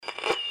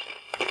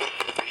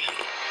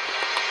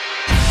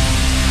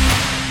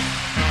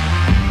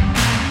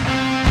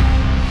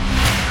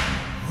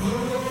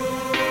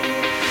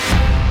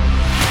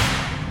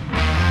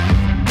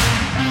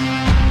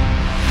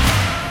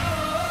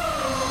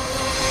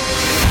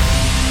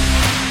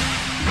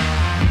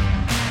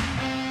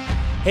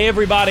Hey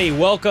everybody,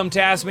 welcome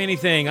to Ask Me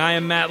Anything. I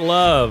am Matt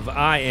Love.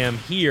 I am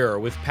here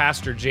with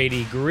Pastor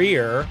JD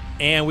Greer,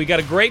 and we got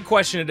a great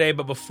question today,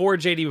 but before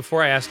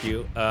I ask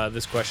you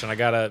this question, I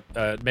gotta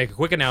make a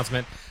quick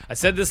announcement. I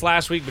said this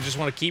last week, but just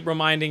want to keep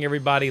reminding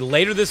everybody,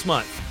 later this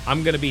month,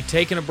 I'm gonna be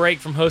taking a break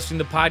from hosting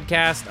the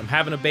podcast. I'm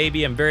having a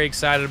baby, I'm very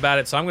excited about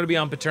it, so I'm gonna be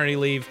on paternity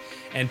leave,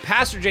 and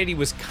Pastor JD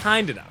was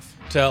kind enough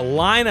to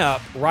line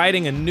up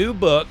writing a new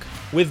book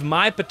with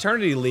my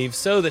paternity leave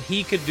so that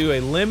he could do a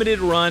limited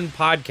run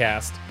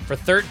podcast for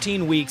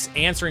 13 weeks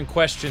answering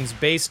questions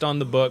based on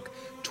the book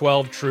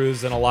 12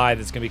 Truths and a Lie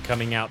that's going to be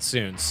coming out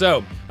soon.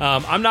 So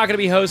I'm not going to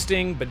be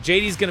hosting, but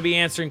JD's going to be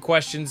answering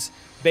questions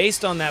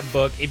based on that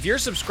book. If you're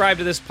subscribed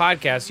to this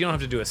podcast, you don't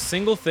have to do a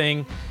single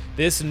thing.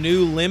 This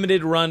new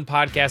limited run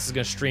podcast is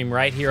going to stream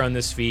right here on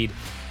this feed.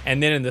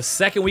 And then in the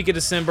second week of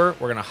December,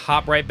 we're going to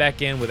hop right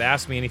back in with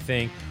Ask Me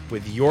Anything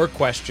with your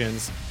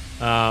questions.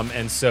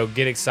 And so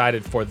get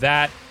excited for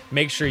that.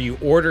 Make sure you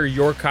order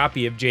your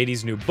copy of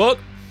JD's new book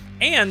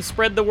and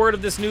spread the word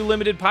of this new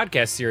limited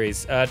podcast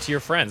series to your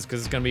friends,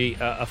 because it's going to be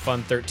a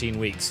fun 13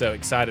 weeks. So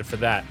excited for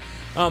that.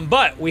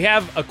 But we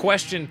have a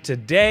question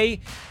today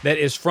that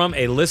is from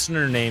a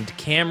listener named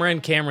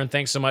Cameron. Cameron,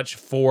 thanks so much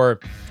for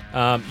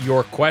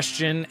your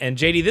question. And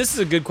JD, this is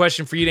a good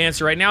question for you to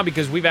answer right now,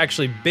 because we've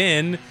actually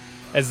been,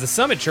 as the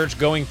Summit Church,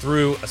 going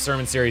through a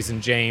sermon series in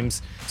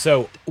James.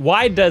 So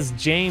why does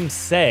James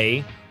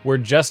say we're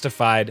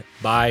justified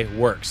by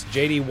works?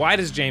 JD, why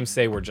does James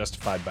say we're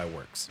justified by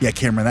works? Yeah,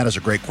 Cameron, that is a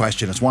great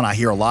question. It's one I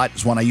hear a lot.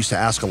 It's one I used to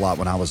ask a lot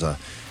when I was a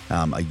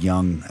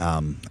young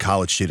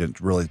college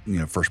student, really,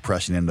 first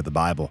pressing into the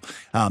Bible.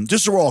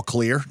 Just so we're all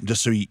clear,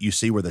 just so you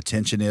see where the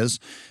tension is,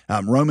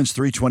 Romans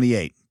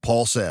 3:28,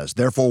 Paul says,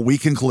 "Therefore we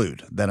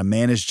conclude that a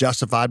man is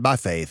justified by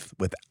faith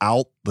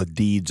without the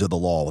deeds of the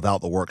law," without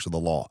the works of the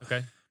law.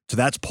 Okay. So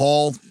that's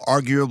Paul,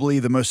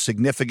 arguably the most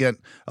significant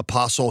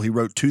apostle. He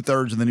wrote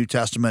 2/3 of the New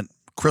Testament.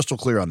 Crystal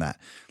clear on that.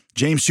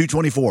 James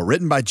 2:24,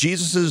 written by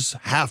Jesus's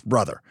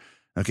half-brother.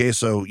 Okay,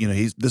 so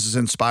this is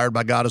inspired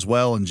by God as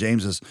well, and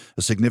James is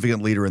a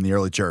significant leader in the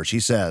early church. He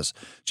says,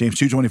 James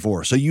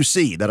 2:24, "So you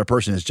see that a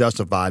person is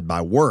justified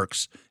by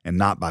works and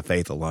not by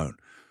faith alone."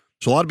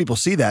 So a lot of people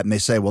see that and they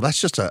say, well,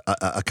 that's just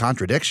a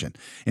contradiction.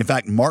 In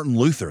fact, Martin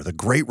Luther, the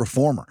great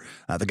reformer,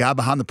 the guy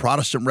behind the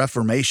Protestant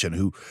Reformation,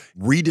 who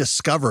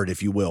rediscovered,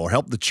 if you will, or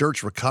helped the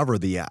church recover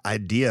the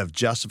idea of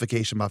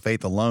justification by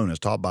faith alone as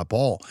taught by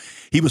Paul,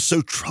 he was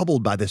so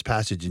troubled by this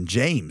passage in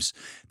James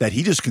that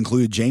he just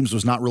concluded James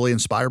was not really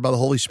inspired by the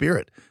Holy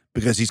Spirit,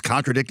 because he's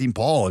contradicting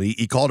Paul. And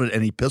he called it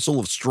an epistle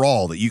of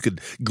straw that you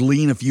could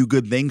glean a few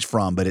good things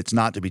from, but it's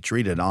not to be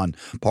treated on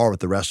par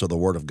with the rest of the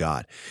Word of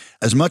God.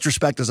 As much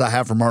respect as I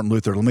have for Martin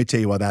Luther, let me tell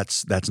you why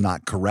that's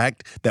not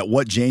correct, that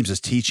what James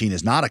is teaching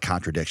is not a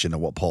contradiction to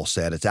what Paul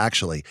said. It's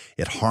actually,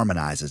 it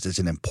harmonizes. It's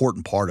an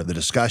important part of the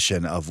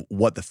discussion of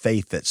what the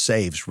faith that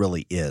saves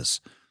really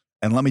is.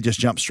 And let me just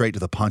jump straight to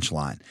the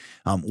punchline.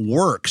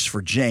 Works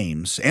for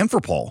James and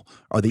for Paul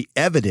are the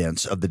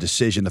evidence of the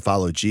decision to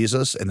follow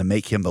Jesus and to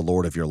make him the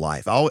Lord of your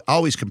life. I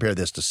always compare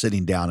this to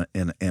sitting down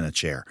in a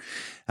chair.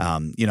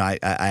 I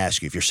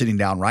ask you, if you're sitting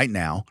down right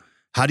now,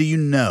 how do you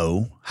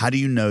know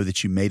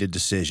that you made a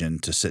decision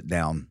to sit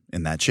down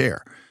in that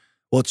chair?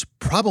 Well, it's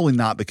probably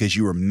not because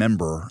you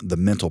remember the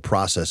mental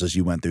processes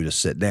you went through to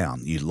sit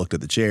down. You looked at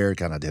the chair,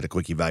 kind of did a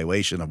quick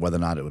evaluation of whether or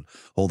not it would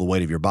hold the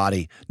weight of your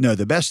body. No,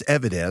 the best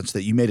evidence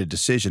that you made a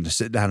decision to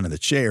sit down in the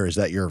chair is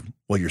that you're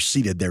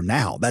seated there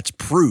now. That's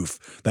proof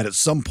that at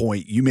some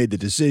point you made the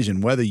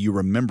decision, whether you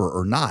remember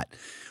or not.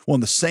 Well,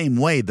 in the same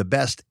way, the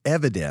best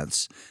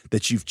evidence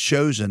that you've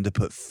chosen to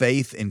put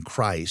faith in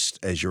Christ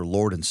as your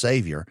Lord and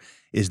Savior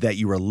is that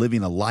you are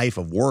living a life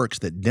of works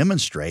that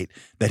demonstrate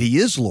that he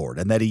is Lord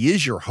and that he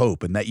is your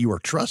hope and that you are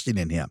trusting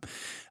in him.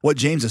 What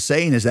James is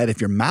saying is that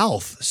if your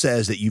mouth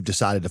says that you've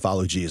decided to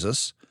follow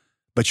Jesus,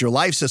 but your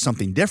life says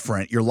something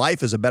different, your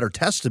life is a better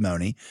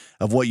testimony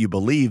of what you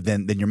believe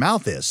than your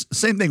mouth is.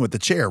 Same thing with the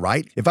chair,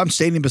 right? If I'm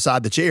standing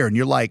beside the chair and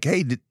you're like,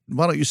 hey,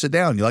 why don't you sit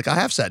down? You're like, I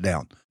have sat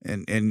down.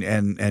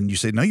 And you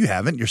say, no, you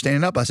haven't. You're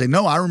standing up. I say,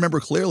 no, I remember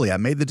clearly. I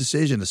made the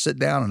decision to sit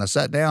down and I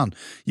sat down.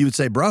 You would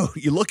say, bro,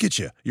 you look at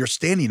you. You're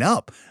standing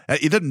up.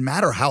 It doesn't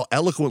matter how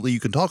eloquently you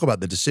can talk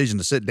about the decision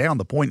to sit down.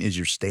 The point is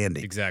you're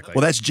standing. Exactly.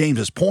 Well, that's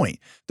James's point.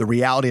 The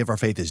reality of our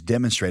faith is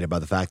demonstrated by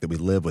the fact that we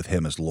live with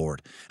him as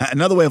Lord.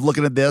 Another way of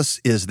looking at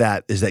this is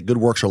that good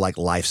works are like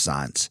life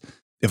signs.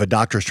 If a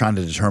doctor is trying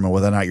to determine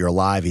whether or not you're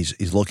alive,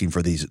 he's looking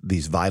for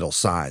these vital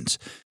signs.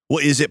 Well,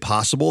 is it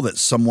possible that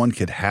someone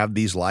could have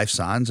these life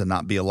signs and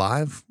not be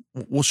alive?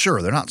 Well, sure,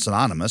 they're not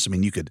synonymous. I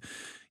mean, you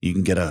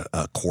can get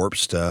a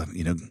corpse to,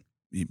 you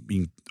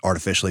can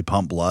artificially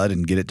pump blood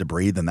and get it to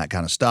breathe and that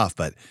kind of stuff.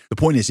 But the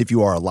point is, if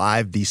you are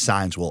alive, these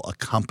signs will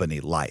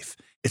accompany life.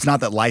 It's not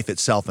that life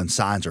itself and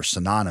signs are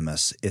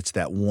synonymous. It's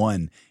that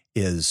one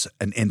is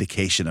an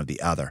indication of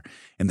the other.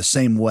 In the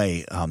same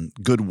way,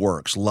 good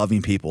works,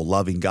 loving people,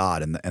 loving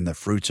God, and the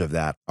fruits of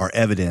that are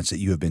evidence that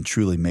you have been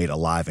truly made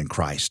alive in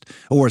Christ.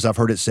 Or as I've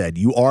heard it said,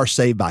 you are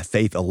saved by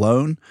faith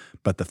alone,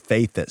 but the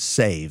faith that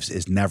saves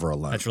is never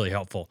alone. That's really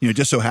helpful. It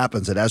just so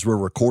happens that as we're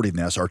recording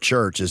this, our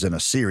church is in a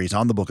series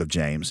on the book of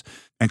James.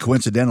 And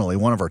coincidentally,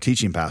 one of our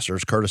teaching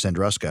pastors, Curtis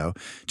Andursko,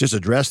 just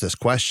addressed this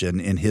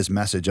question in his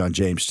message on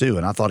James 2.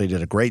 And I thought he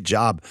did a great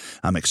job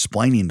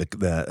explaining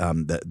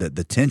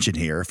the tension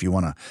here. If you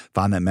want to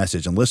find that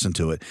message and listen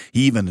to it,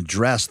 he even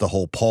addressed the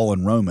whole Paul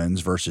and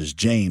Romans versus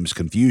James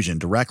confusion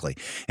directly.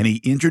 And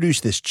he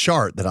introduced this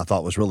chart that I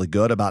thought was really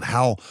good about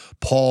how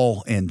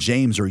Paul and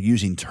James are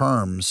using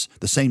terms,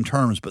 the same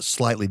terms, but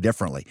slightly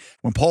differently.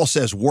 When Paul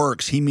says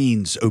works, he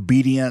means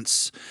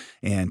obedience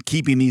and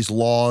keeping these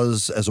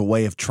laws as a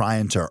way of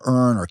trying to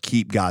earn or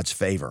keep God's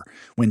favor.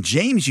 When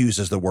James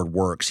uses the word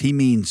works, he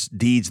means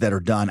deeds that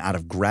are done out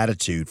of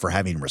gratitude for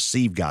having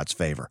received God's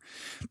favor.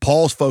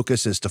 Paul's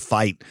focus is to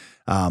fight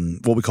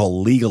what we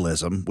call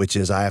legalism, which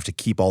is I have to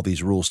keep all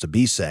these rules to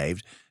be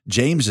saved.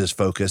 James's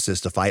focus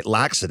is to fight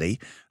laxity,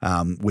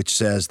 which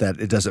says that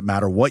it doesn't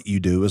matter what you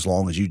do as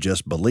long as you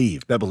just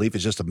believe. That belief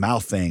is just a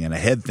mouth thing and a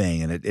head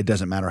thing, and it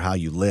doesn't matter how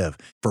you live.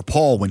 For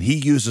Paul, when he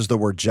uses the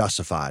word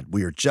justified,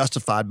 we are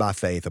justified by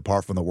faith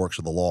apart from the works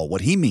of the law.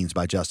 What he means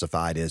by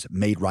justified is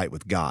made right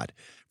with God.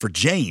 For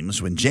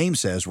James, when James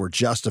says we're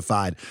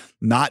justified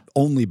not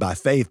only by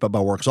faith, but by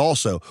works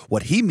also,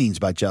 what he means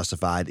by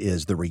justified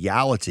is the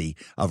reality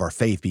of our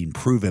faith being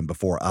proven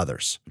before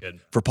others. Good.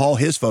 For Paul,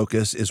 his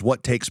focus is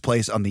what takes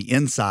place on the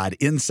inside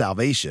in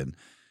salvation.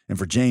 And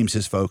for James,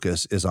 his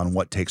focus is on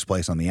what takes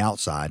place on the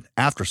outside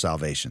after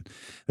salvation.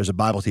 There's a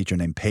Bible teacher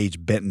named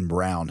Paige Benton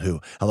Brown who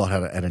I thought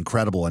had an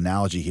incredible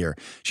analogy here.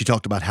 She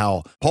talked about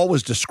how Paul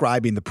was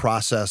describing the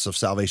process of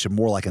salvation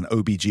more like an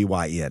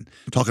OBGYN,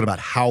 talking about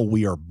how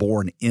we are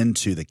born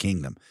into the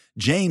kingdom.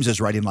 James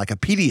is writing like a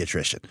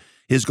pediatrician.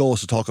 His goal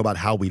is to talk about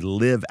how we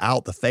live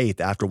out the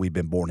faith after we've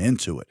been born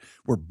into it.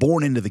 We're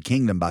born into the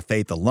kingdom by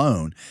faith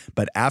alone,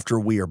 but after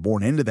we are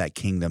born into that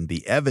kingdom,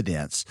 the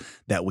evidence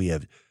that we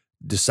have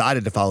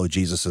decided to follow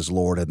Jesus as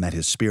Lord and that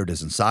his Spirit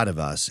is inside of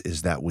us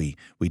is that we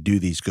do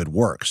these good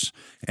works.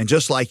 And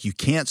just like you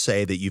can't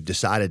say that you've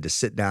decided to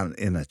sit down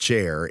in a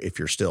chair if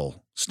you're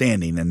still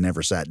standing and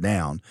never sat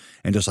down,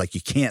 and just like you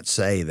can't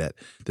say that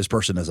this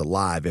person is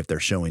alive if they're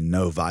showing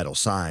no vital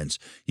signs,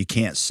 you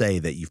can't say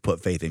that you've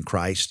put faith in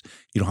Christ.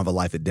 You don't have a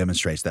life that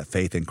demonstrates that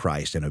faith in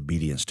Christ and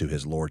obedience to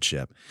his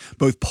Lordship.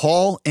 Both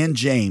Paul and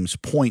James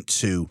point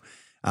to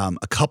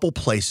a couple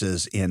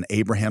places in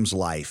Abraham's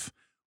life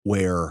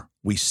where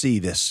we see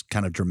this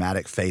kind of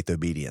dramatic faith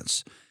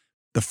obedience.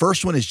 The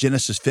first one is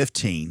Genesis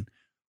 15,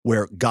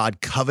 where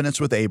God covenants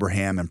with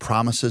Abraham and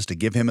promises to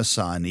give him a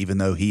son, even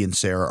though he and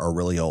Sarah are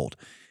really old.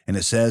 And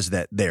it says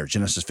that there,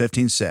 Genesis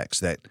 15:6,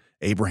 that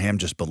Abraham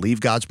just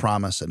believed God's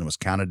promise and it was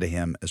counted to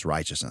him as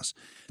righteousness.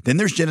 Then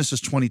there's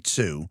Genesis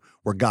 22,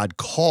 where God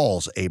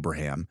calls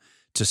Abraham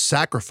to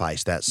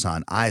sacrifice that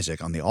son,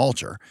 Isaac, on the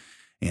altar.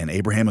 And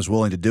Abraham is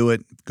willing to do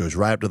it, goes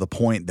right up to the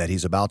point that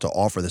he's about to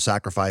offer the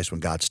sacrifice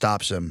when God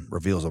stops him,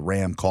 reveals a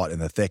ram caught in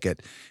the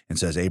thicket, and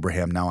says,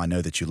 Abraham, now I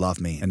know that you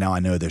love me, and now I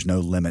know there's no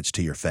limits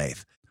to your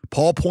faith.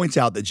 Paul points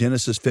out that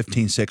Genesis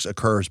 15:6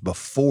 occurs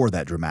before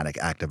that dramatic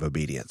act of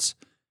obedience.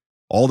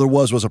 All there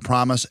was a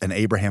promise, and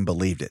Abraham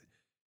believed it.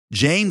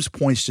 James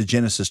points to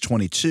Genesis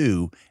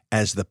 22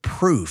 as the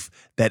proof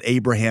that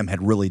Abraham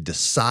had really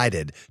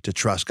decided to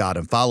trust God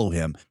and follow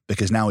him,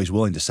 because now he's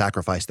willing to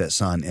sacrifice that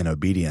son in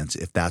obedience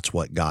if that's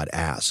what God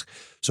asks.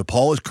 So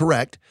Paul is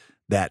correct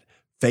that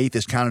faith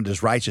is counted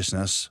as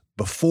righteousness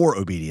before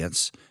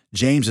obedience.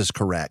 James is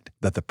correct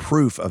that the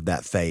proof of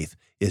that faith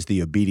is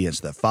the obedience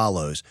that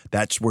follows.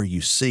 That's where you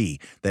see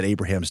that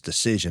Abraham's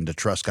decision to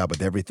trust God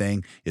with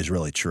everything is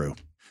really true.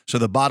 So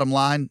the bottom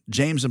line,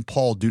 James and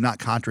Paul do not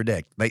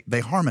contradict.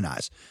 They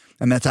harmonize.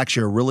 And that's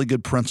actually a really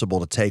good principle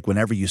to take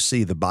whenever you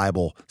see the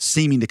Bible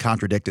seeming to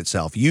contradict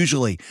itself.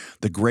 Usually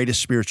the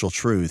greatest spiritual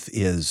truth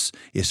is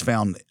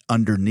found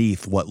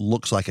underneath what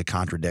looks like a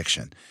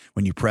contradiction.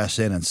 When you press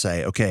in and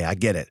say, okay, I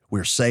get it.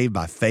 We're saved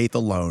by faith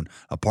alone,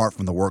 apart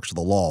from the works of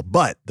the law.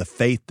 But the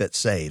faith that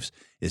saves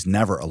is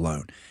never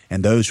alone.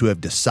 And those who have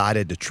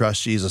decided to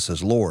trust Jesus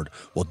as Lord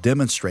will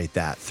demonstrate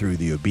that through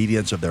the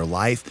obedience of their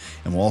life,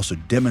 and will also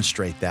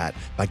demonstrate that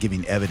by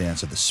giving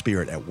evidence of the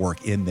Spirit at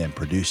work in them,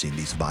 producing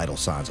these vital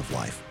signs of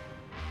life.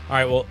 All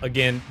right. Well,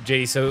 again,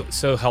 JD,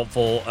 so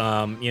helpful.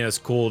 It's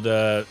cool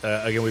to,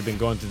 again, we've been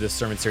going through this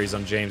sermon series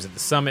on James at the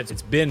Summit.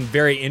 It's been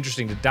very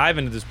interesting to dive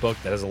into this book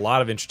that has a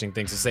lot of interesting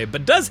things to say,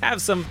 but does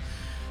have some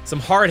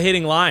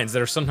hard-hitting lines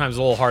that are sometimes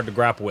a little hard to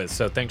grapple with.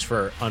 So thanks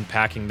for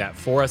unpacking that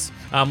for us.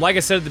 Like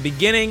I said at the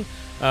beginning,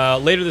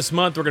 later this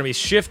month, we're going to be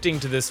shifting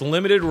to this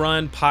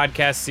limited-run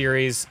podcast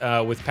series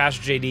with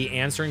Pastor JD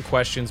answering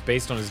questions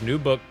based on his new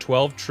book,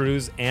 12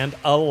 Truths and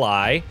a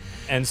Lie.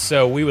 And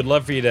so we would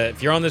love for you to,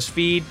 if you're on this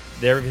feed,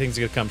 everything's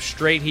going to come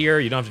straight here.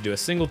 You don't have to do a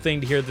single thing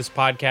to hear this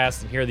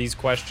podcast and hear these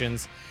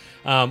questions.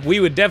 We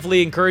would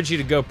definitely encourage you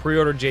to go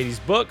pre-order JD's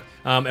book.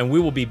 And we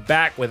will be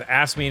back with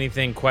Ask Me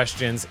Anything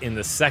questions in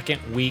the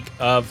second week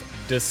of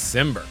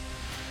December.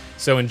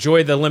 So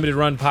enjoy the limited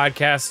run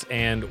podcast,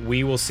 and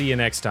we will see you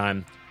next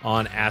time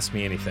on Ask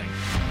Me Anything.